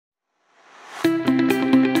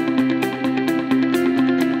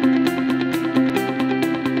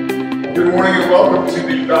welcome to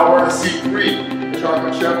the Valrhona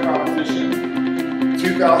Chocolate Chef Competition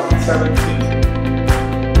 2017.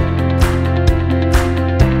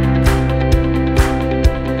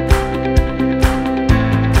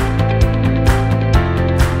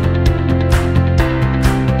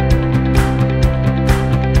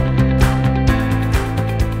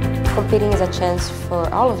 Competing is a chance for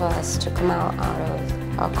all of us to come out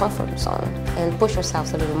of our comfort zone and push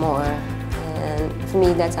ourselves a little more. And for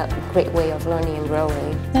me, that's a great way of learning and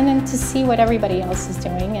growing. And then to see what everybody else is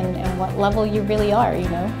doing and what level you really are, you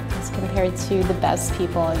know, as compared to the best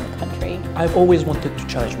people in the country. I've always wanted to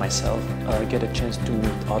challenge myself, get a chance to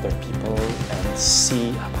meet other people and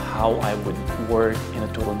see how I would work in a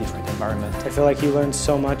totally different environment. I feel like you learn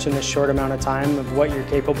so much in this short amount of time of what you're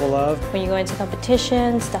capable of. When you go into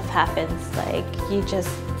competition, stuff happens. Like, you just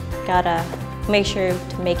gotta make sure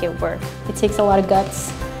to make it work. It takes a lot of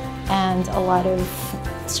guts and a lot of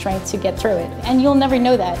strength to get through it. And you'll never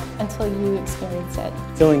know that until you experience it.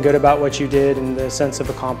 Feeling good about what you did and the sense of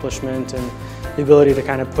accomplishment and the ability to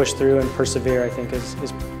kind of push through and persevere, I think is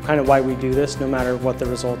kind of why we do this, no matter what the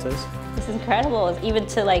result is. It's incredible, even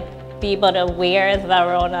to be able to wear the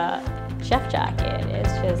Valrhona chef jacket.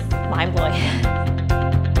 It's just mind-blowing.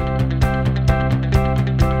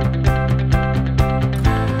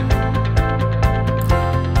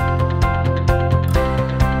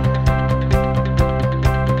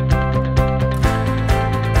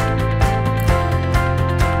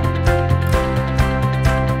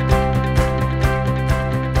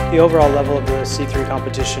 The overall level of the C3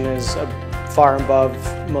 competition is far above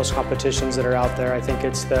most competitions that are out there. I think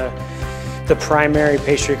it's the primary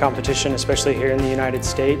pastry competition, especially here in the United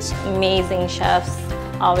States. Amazing chefs,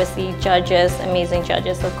 obviously judges, amazing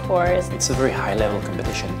judges of course. It's a very high level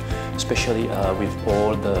competition, especially with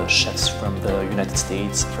all the chefs from the United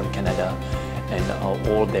States, from Canada, and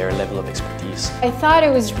all their level of expertise. I thought it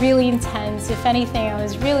was really intense. If anything, I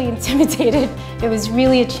was really intimidated. It was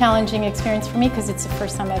really a challenging experience for me because it's the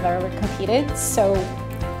first time I've ever competed. So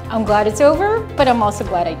I'm glad it's over, but I'm also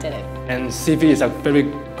glad I did it. And CV is a very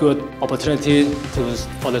good opportunity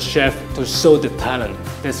for the chef to show the talent.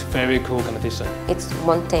 It's very cool competition. It's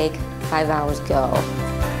one take, 5 hours go.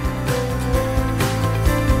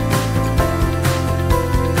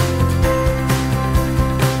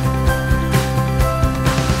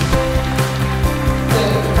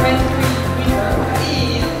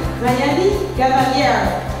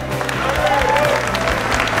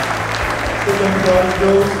 Second prize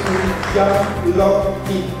goes to Young Love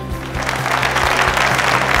Team.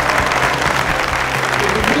 The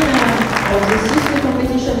winner of the C3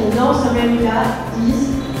 competition in North America is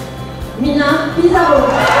Mina Pizarro.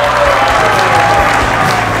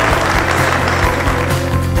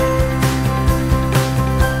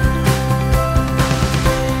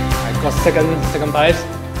 I got second prize,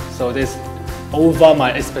 so this over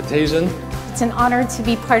my expectation. It's an honor to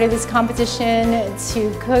be part of this competition,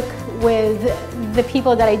 to cook with the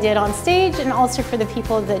people that I did on stage and also for the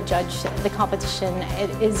people that judge the competition. It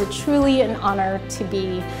is truly an honor to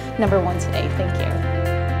be #1 today. Thank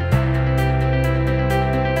you.